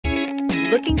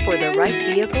Looking for the right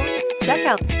vehicle? Check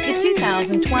out the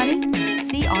 2020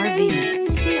 CR-V.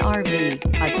 CR-V,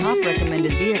 a top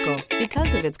recommended vehicle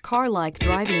because of its car-like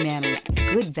driving manners,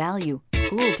 good value,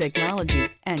 cool technology,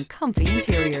 and comfy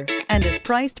interior, and is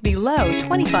priced below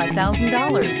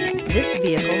 $25,000. This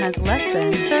vehicle has less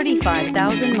than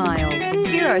 35,000 miles.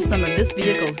 Here are some of this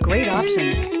vehicle's great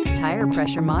options: tire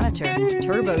pressure monitor,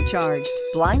 turbocharged,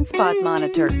 blind spot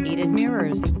monitor, heated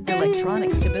mirrors,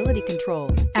 electronic stability control,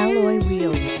 alloy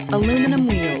wheels, aluminum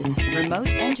wheels, remote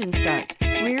engine start,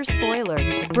 rear spoiler,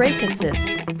 brake assist.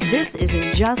 This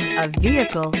isn't just a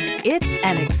vehicle, it's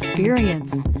an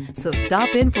experience. So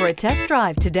stop in for a test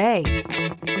drive today.